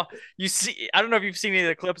saw you see I don't know if you've seen any of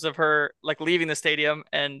the clips of her like leaving the stadium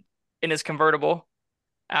and in his convertible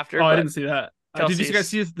after. Oh, I But didn't see that. Did you guys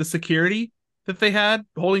Kelsey's see the security that they had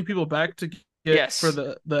holding people back to get Yes. for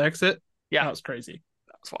the exit? Yeah. That was crazy.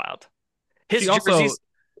 that was wild. His She also jerseys.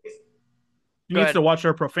 Go needs ahead. to watch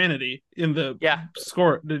her profanity in the Yeah.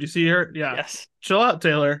 score. Did you see her? Yeah. Yes. Chill out,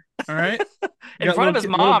 Taylor. All right. In Got front of little his ki-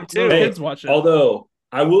 mom, little too. kids watching. Although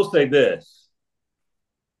I will say this,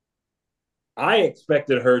 I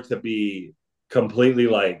expected her to be completely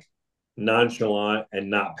like nonchalant and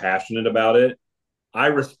not passionate about it. I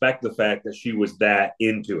respect the fact that she was that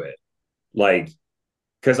into it. Like,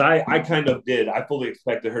 because I kind of did. I fully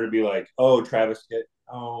expected her to be like, oh, Travis hit.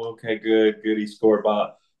 Oh, okay, good. He scored.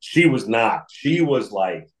 But she was not. She was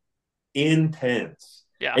like intense.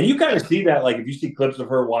 Yeah. And you kind of see that, like, if you see clips of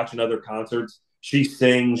her watching other concerts, she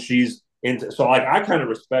sings, she's into. So, like, I kind of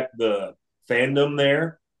respect the fandom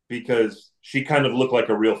there, because she kind of looked like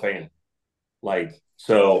a real fan. Like,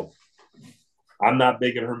 so I'm not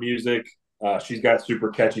big in her music. She's got super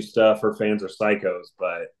catchy stuff. Her fans are psychos,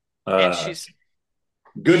 but And she's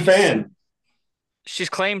good fan. she's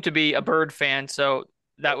claimed to be a Bird fan, so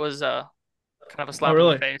that was kind of a slap in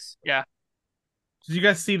really? the face. Yeah. Did you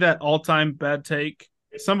guys see that all-time bad take?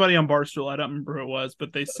 Somebody on Barstool, I don't remember who it was,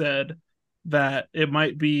 but they said that it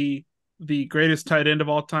might be the greatest tight end of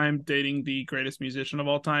all time dating the greatest musician of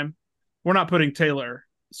all time. We're not putting Taylor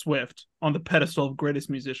Swift on the pedestal of greatest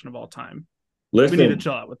musician of all time. Listen, We need to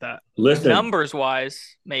chill out with that. listen. Numbers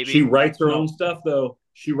wise, maybe. She writes her No. own stuff, though.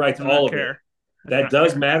 She writes I do all not of it. care. I do That not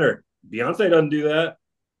does care. matter. Beyonce doesn't do that.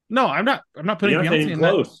 No, I'm not putting Beyonce Beyonce ain't in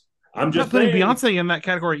close. that. I'm I'm just not putting saying, Beyonce in that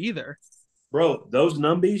category either. bro. Those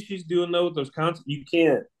numbies she's doing those concerts, you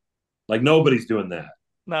can't. Like, nobody's doing that.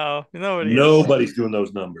 No, nobody is. Nobody's doing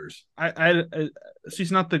those numbers. I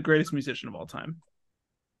she's not the greatest musician of all time.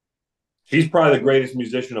 she's probably the greatest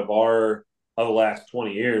musician of the last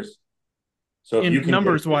 20 years. So if you In can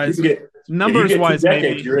numbers wise, if you get two decades,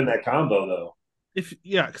 maybe. you're in that combo though.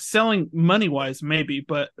 Selling money wise, maybe,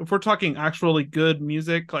 but if we're talking actually good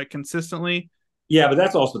music, like consistently, Yeah, but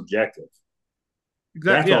that's all subjective.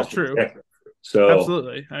 exactly. Yeah, true. Subjective. So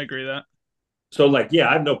Absolutely, I agree that. yeah,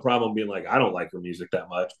 I have no problem being like, I don't like her music that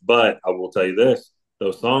much, but I will tell you this: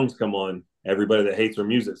 those songs come on, everybody that hates her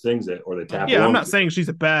music sings it, or they tap Yeah, I'm along. not saying she's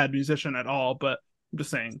a bad musician at all, but I'm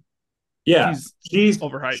just saying Yeah, she's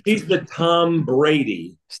overhyped. She's the Tom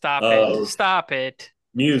Brady Stop it. of Stop it.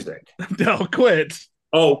 music. No, quit.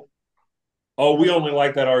 Oh, we only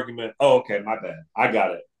like that argument. Oh, okay, my bad. I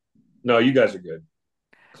got it. No, you guys are good.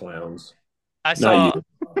 Clowns. I Not saw you.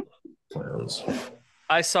 Clowns.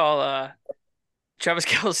 I saw Travis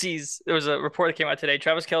Kelce's. There was a report that came out today.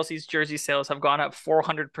 Travis Kelce's jersey sales have gone up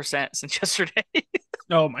 400% since yesterday.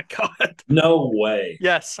 Oh my god. No way.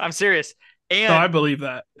 Yes, I'm serious. And No, I believe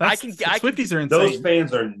that. Swifties are insane. Those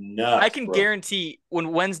fans are nuts. I can guarantee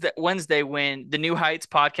when when the New Heights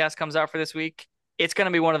podcast comes out for this week, it's going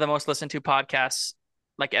to be one of the most listened to podcasts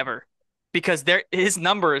like ever, because their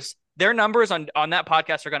numbers on that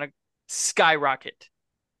podcast are going to skyrocket.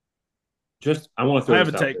 I want to throw I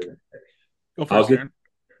have this a out take. there. Go first, Aaron.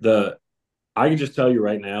 I can just tell you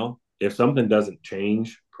right now, if something doesn't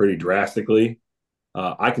change pretty drastically,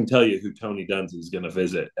 I can tell you who Tony Dungy is going to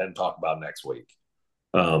visit and talk about next week.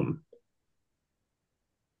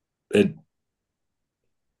 It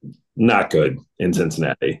not good in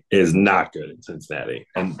Cincinnati. It is not good in Cincinnati,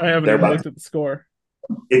 and I haven't even looked at the score.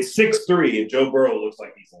 It's 6-3, and Joe Burrow looks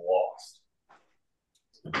like he's lost.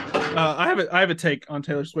 I have a take on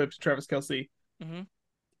Taylor Swift, Travis Kelce. Mm-hmm.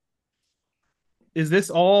 Is this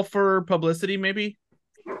all for publicity? Maybe.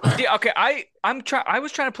 Yeah, okay, I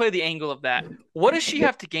was trying to play the angle of that. What does she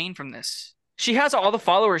have to gain from this? She has all the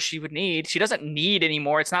followers she would need. She doesn't need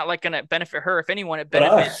anymore. It's not like going to benefit her. If anyone, it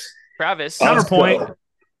benefits Travis. Counterpoint.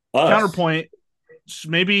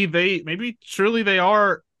 Maybe surely they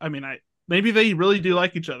are. I mean, maybe they really do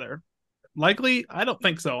like each other. Likely, I don't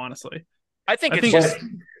think so. Honestly, I think it's just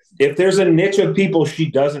if there's a niche of people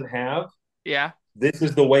she doesn't have, yeah, this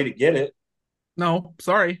is the way to get it. No,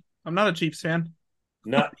 sorry, I'm not a Chiefs fan.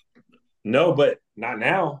 But not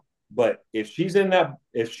now. But if she's in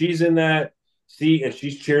that seat and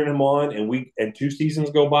she's cheering him on, and 2 seasons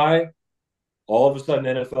go by, all of a sudden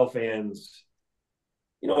NFL fans,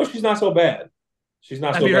 she's not so bad. She's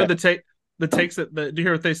not. Have you heard the takes that? Do you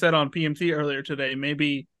hear what they said on PMT earlier today?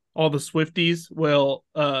 Maybe all the Swifties will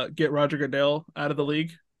get Roger Goodell out of the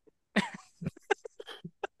league.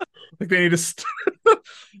 Like they need to.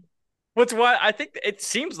 I think it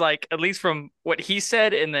seems like, at least from what he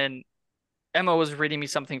said, and then Emma was reading me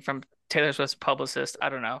something from Taylor Swift's publicist. I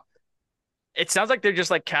don't know. It sounds like they're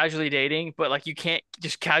just like casually dating, but like you can't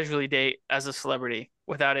just casually date as a celebrity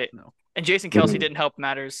without it. No. And Jason Kelce didn't help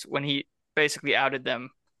matters when he basically outed them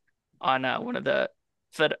on one of the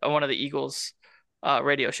Eagles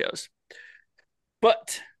radio shows.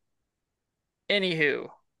 But anywho,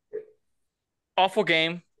 awful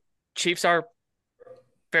game. Chiefs are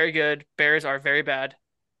very good. Bears are very bad.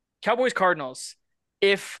 Cowboys, Cardinals.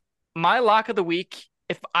 If my lock of the week,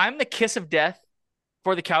 if I'm the kiss of death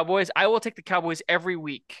for the Cowboys, I will take the Cowboys every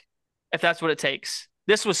week if that's what it takes.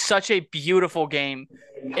 This was such a beautiful game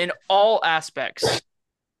in all aspects.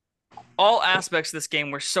 All aspects of this game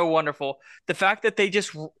were so wonderful. The fact that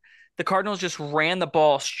the Cardinals just ran the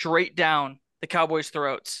ball straight down the Cowboys'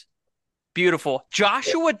 throats. Beautiful.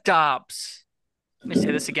 Joshua Dobbs. Let me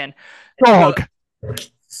say this again. Dog.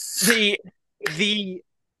 The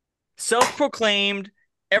self-proclaimed,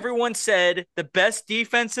 everyone said the best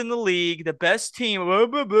defense in the league, the best team.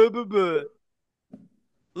 Look,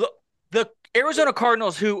 the Arizona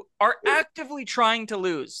Cardinals, who are actively trying to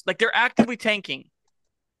lose, like they're actively tanking.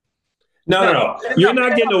 No. You're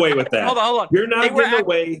not getting away with that. Hold on. You're not getting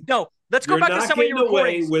away. No, let's go back to some of your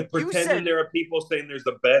recordings. With pretending there are people saying they're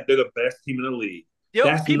the best team in the league.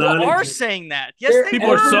 People are saying that. Yes, they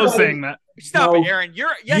people are so saying that. Stop it, Aaron. You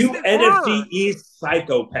NFC East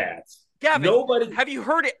psychopaths. Gavin, have you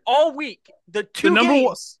heard it all week? The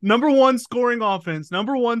number one scoring offense,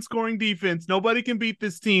 number one scoring defense. Nobody can beat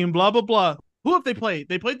this team. Blah blah blah. Who have they played?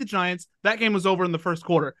 They played the Giants. That game was over in the first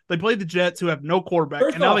quarter. They played the Jets, who have no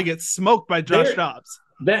quarterback, now they get smoked by Josh Dobbs.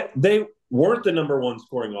 That they weren't the number one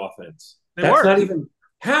scoring offense. That's not even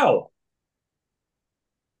how.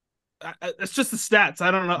 It's just the stats. I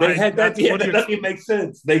don't know. They had that. Yeah, that doesn't make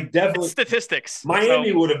sense. They definitely statistics.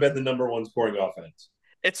 Miami would have been the number one scoring offense.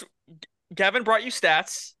 It's Gavin brought you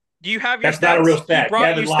stats. Do you have your That's stats? Not a real stat. He brought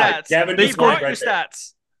Gavin you lied. stats. Gavin brought you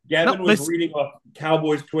stats. Gavin was reading off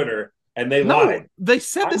Cowboys Twitter and they No, lied. they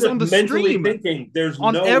said I'm this just on the mentally stream thinking there's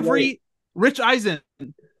on no way. Rich Eisen,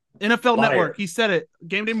 NFL Liar. Network. He said it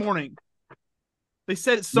game day morning. They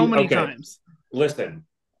said it so many times. Listen,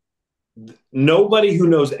 nobody who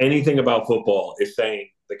knows anything about football is saying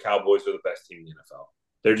the Cowboys are the best team in the NFL.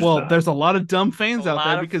 They're just not. There's a lot of dumb fans out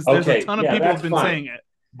there because there's a ton of people who've been saying it.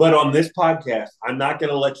 But on this podcast, I'm not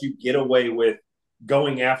going to let you get away with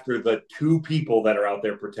going after the two people that are out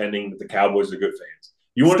there pretending that the Cowboys are good fans.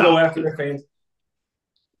 You want to go after the fans?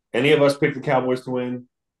 Any of us pick the Cowboys to win?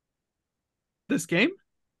 This game?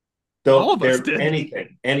 All of us did.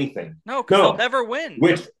 Anything. No, because they'll never win.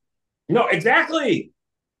 No, exactly.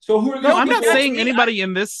 So who are I'm not saying anybody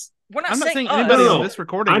in this. I'm not saying anybody in this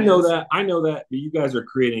recording. I know that. But you guys are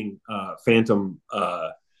creating phantom.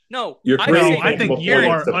 No, I think you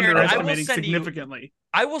are underestimating significantly.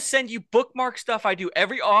 I will send you bookmark stuff I do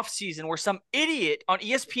every offseason where some idiot on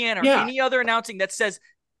ESPN or any other announcing that says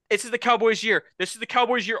this is the Cowboys' year. This is the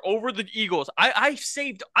Cowboys' year over the Eagles. I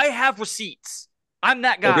have receipts. I'm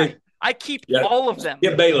that guy. Okay. I keep all of them.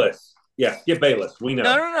 Skip Bayless. Yeah, Skip Bayless. We know.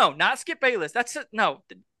 No, not Skip Bayless. That's it. No,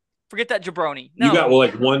 forget that jabroni. No. You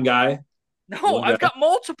got one guy? No, I've got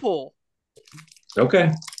multiple.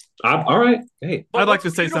 Okay. All right. Hey, I'd like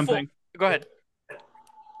to say something. Go ahead.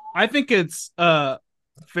 I think it's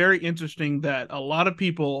very interesting that a lot of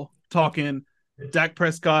people talking Dak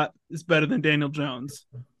Prescott is better than Daniel Jones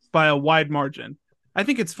by a wide margin. I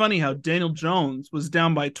think it's funny how Daniel Jones was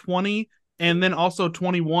down by 20 and then also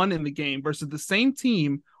 21 in the game versus the same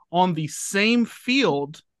team on the same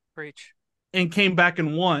field. Preach. And came back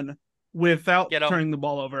and won without turning the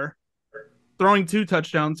ball over, throwing 2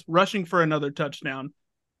 touchdowns, rushing for another touchdown.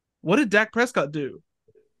 What did Dak Prescott do?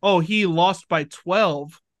 Oh, he lost by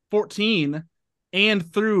 12, 14,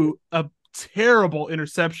 and threw a terrible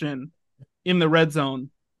interception in the red zone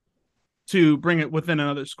to bring it within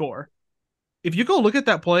another score. If you go look at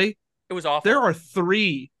that play, it was awful. There are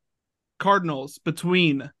 3 Cardinals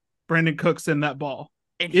between Brandon Cooks and that ball.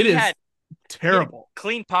 And it is terrible.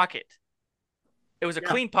 Clean pocket. It was a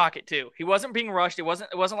clean pocket too. He wasn't being rushed. It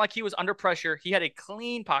wasn't like he was under pressure. He had a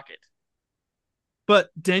clean pocket.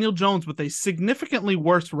 But Daniel Jones with a significantly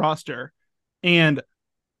worse roster and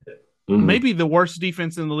maybe the worst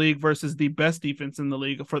defense in the league versus the best defense in the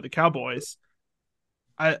league for the Cowboys.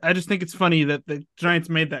 I just think it's funny that the Giants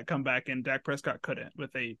made that comeback and Dak Prescott couldn't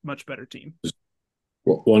with a much better team.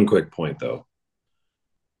 One quick point, though.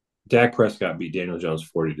 Dak Prescott beat Daniel Jones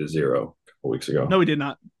 40-0 a couple weeks ago. No, he did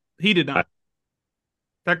not. He did not.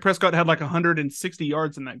 Dak Prescott had like 160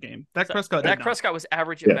 yards in that game. Dak Prescott was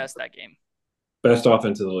average at best that game. Best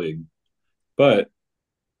offense in the league. But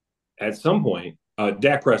at some point,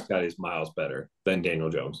 Dak Prescott is miles better than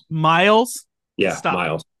Daniel Jones. Miles? Yeah,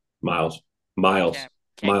 Stop. Miles.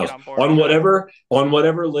 On whatever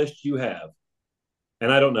list you have.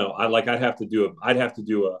 And I don't know. I probably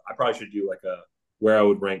should do like a where I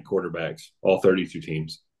would rank quarterbacks, all 32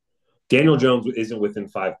 teams. Daniel Jones isn't within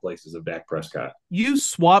 5 places of Dak Prescott. You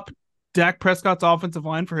swap Dak Prescott's offensive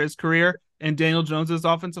line for his career and Daniel Jones's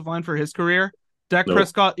offensive line for his career. Dak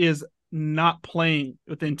Prescott is not playing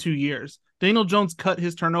within 2 years. Daniel Jones cut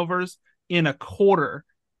his turnovers in a quarter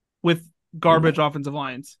with garbage offensive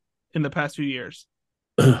lines in the past few years.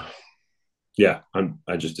 Yeah,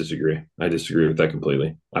 I just disagree. I disagree with that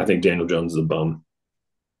completely. I think Daniel Jones is a bum.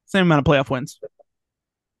 Same amount of playoff wins.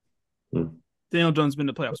 Daniel Jones has been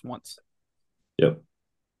to playoffs once. Yep.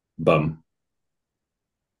 Bum.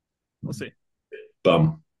 We'll see.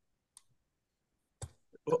 Bum.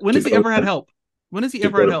 When has he ever had help? When has he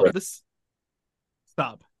ever had help?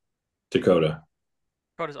 Stop. Dakota's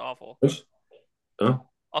awful. Huh?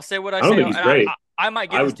 I'll say what I don't say. think he's great. I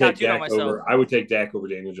might get this tattooed on myself. I would take Dak over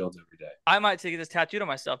Daniel Jones every day. I might take this tattooed on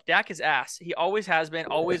myself. Dak is ass. He always has been,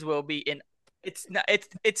 always will be. And it's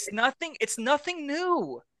nothing. It's nothing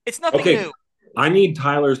new. It's nothing new. I need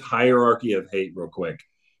Tyler's hierarchy of hate real quick.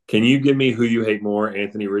 Can you give me who you hate more,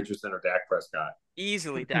 Anthony Richardson or Dak Prescott?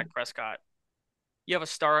 Easily Dak Prescott. You have a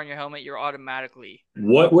star on your helmet, you're automatically.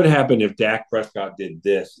 What would happen if Dak Prescott did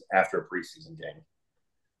this after a preseason game?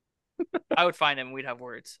 I would find him. We'd have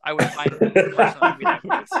words. I would find him personally. We'd have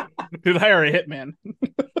words. Dude, hire a hitman.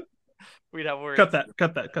 We'd have words. Cut that.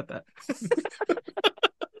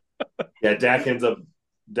 Yeah, Dak ends up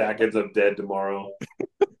dead tomorrow.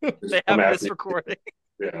 They have this recording.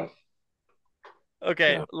 Yeah.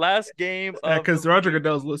 Okay, last game. Because Roger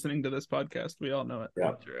Goodell's listening to this podcast. We all know it.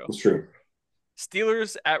 Yeah, it's true.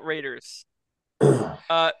 Steelers at Raiders.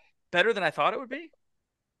 Better than I thought it would be.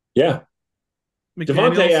 Yeah.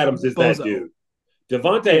 Devontae Adams is that dude.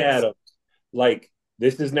 Devontae Adams,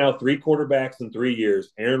 this is now 3 quarterbacks in 3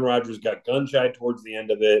 years. Aaron Rodgers got gun-shy towards the end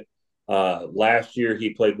of it. Last year,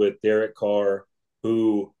 he played with Derek Carr,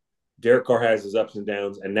 who Derek Carr has his ups and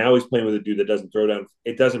downs, and now he's playing with a dude that doesn't throw down.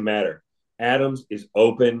 It doesn't matter. Adams is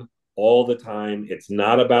open all the time. It's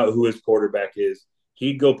not about who his quarterback is.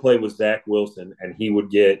 He'd go play with Zach Wilson, and he would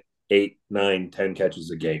get 8, 9, 10 catches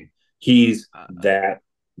a game. He's that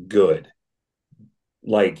good.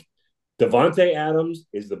 Like, Devontae Adams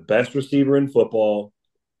is the best receiver in football.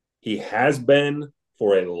 He has been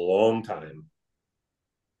for a long time.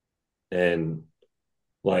 And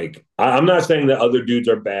like, I'm not saying that other dudes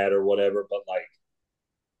are bad or whatever, but like,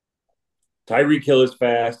 Tyreek Hill is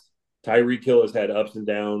fast. Tyreek Hill has had ups and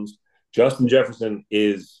downs. Justin Jefferson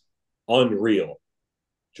is unreal.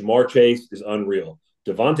 Jamar Chase is unreal.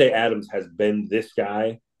 Devontae Adams has been this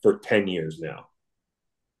guy for 10 years now.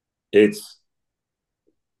 It's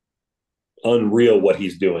unreal what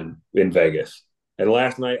he's doing in Vegas. And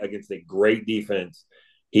last night against a great defense,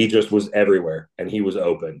 he just was everywhere and he was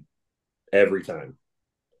open every time.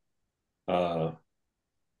 TJ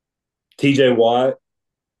Watt,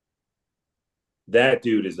 that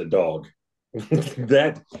dude is a dog.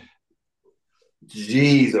 that,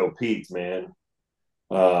 jeez, oh Pete, man.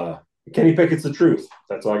 Kenny Pickett's the truth.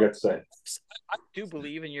 That's all I got to say. I do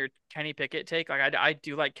believe in your Kenny Pickett take. Like I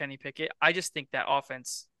do like Kenny Pickett. I just think that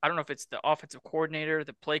offense. I don't know if it's the offensive coordinator,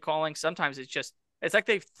 the play calling. Sometimes it's like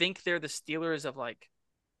they think they're the Steelers of like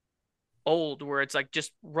old, where it's like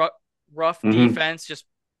just rough defense, just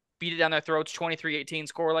beat it down their throats, 23-18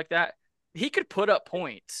 score like that. He could put up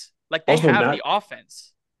points. Like they Also, have the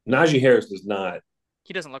offense. Najee Harris does not.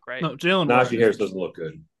 He doesn't look right. No, Jalen Najee Harris doesn't look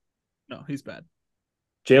good. No, he's bad.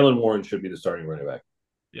 Jalen Warren should be the starting running back.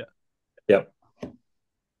 Yeah. Yep.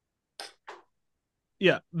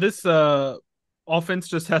 Yeah, this offense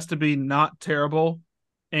just has to be not terrible,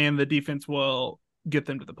 and the defense will get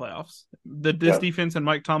them to the playoffs. This defense and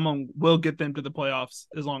Mike Tomlin will get them to the playoffs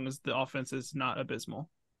as long as the offense is not abysmal.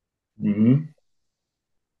 Mm-hmm.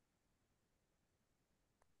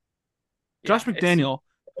 Josh McDaniel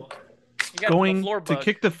going to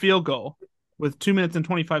kick the field goal with 2 minutes and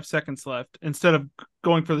 25 seconds left instead of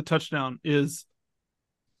going for the touchdown is,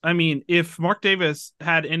 I mean, if Mark Davis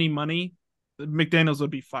had any money, McDaniels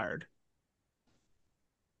would be fired.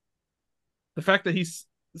 The fact that he's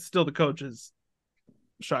still the coach is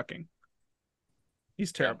shocking.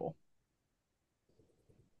 He's terrible.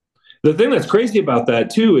 The thing that's crazy about that,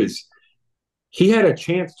 too, is he had a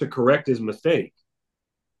chance to correct his mistake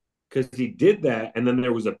because he did that, and then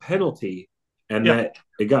there was a penalty, and that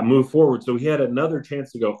it got moved forward. So he had another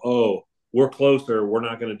chance to go, oh, we're closer. We're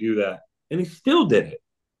not going to do that. And he still did it.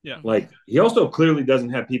 Yeah. Like, he also clearly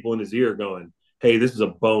doesn't have people in his ear going, hey, this is a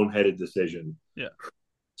boneheaded decision. Yeah.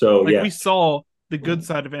 So, we saw the good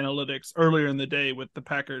side of analytics earlier in the day with the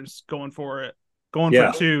Packers going for it, for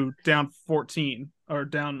 2, down 14 or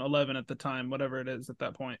down 11 at the time, whatever it is at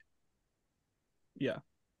that point. Yeah.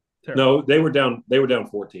 Terrible. No, they were down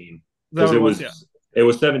 14 because it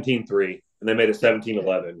was 17-3 and they made it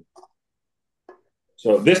 17-11.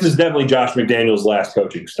 So this is definitely Josh McDaniels' last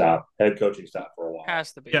head coaching stop for a while.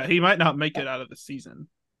 Has to be. Yeah, he might not make it out of the season.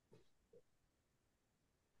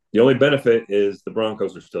 The only benefit is the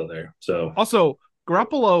Broncos are still there. So also,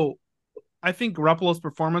 Garoppolo, I think Garoppolo's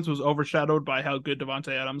performance was overshadowed by how good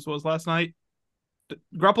Devontae Adams was last night.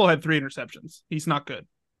 Garoppolo had 3 interceptions. He's not good.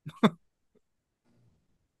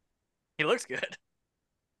 He looks good.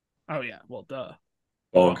 Oh, yeah. Well, duh.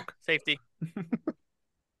 Bonk. Safety.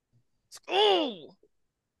 Ooh.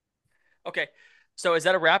 Okay. So is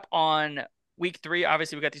that a wrap on week 3?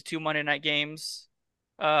 Obviously, we got these 2 Monday night games.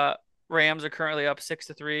 Rams are currently up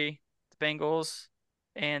 6-3. The Bengals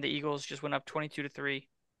and the Eagles just went up 22-3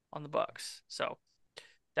 on the Bucks. So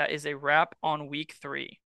that is a wrap on week 3.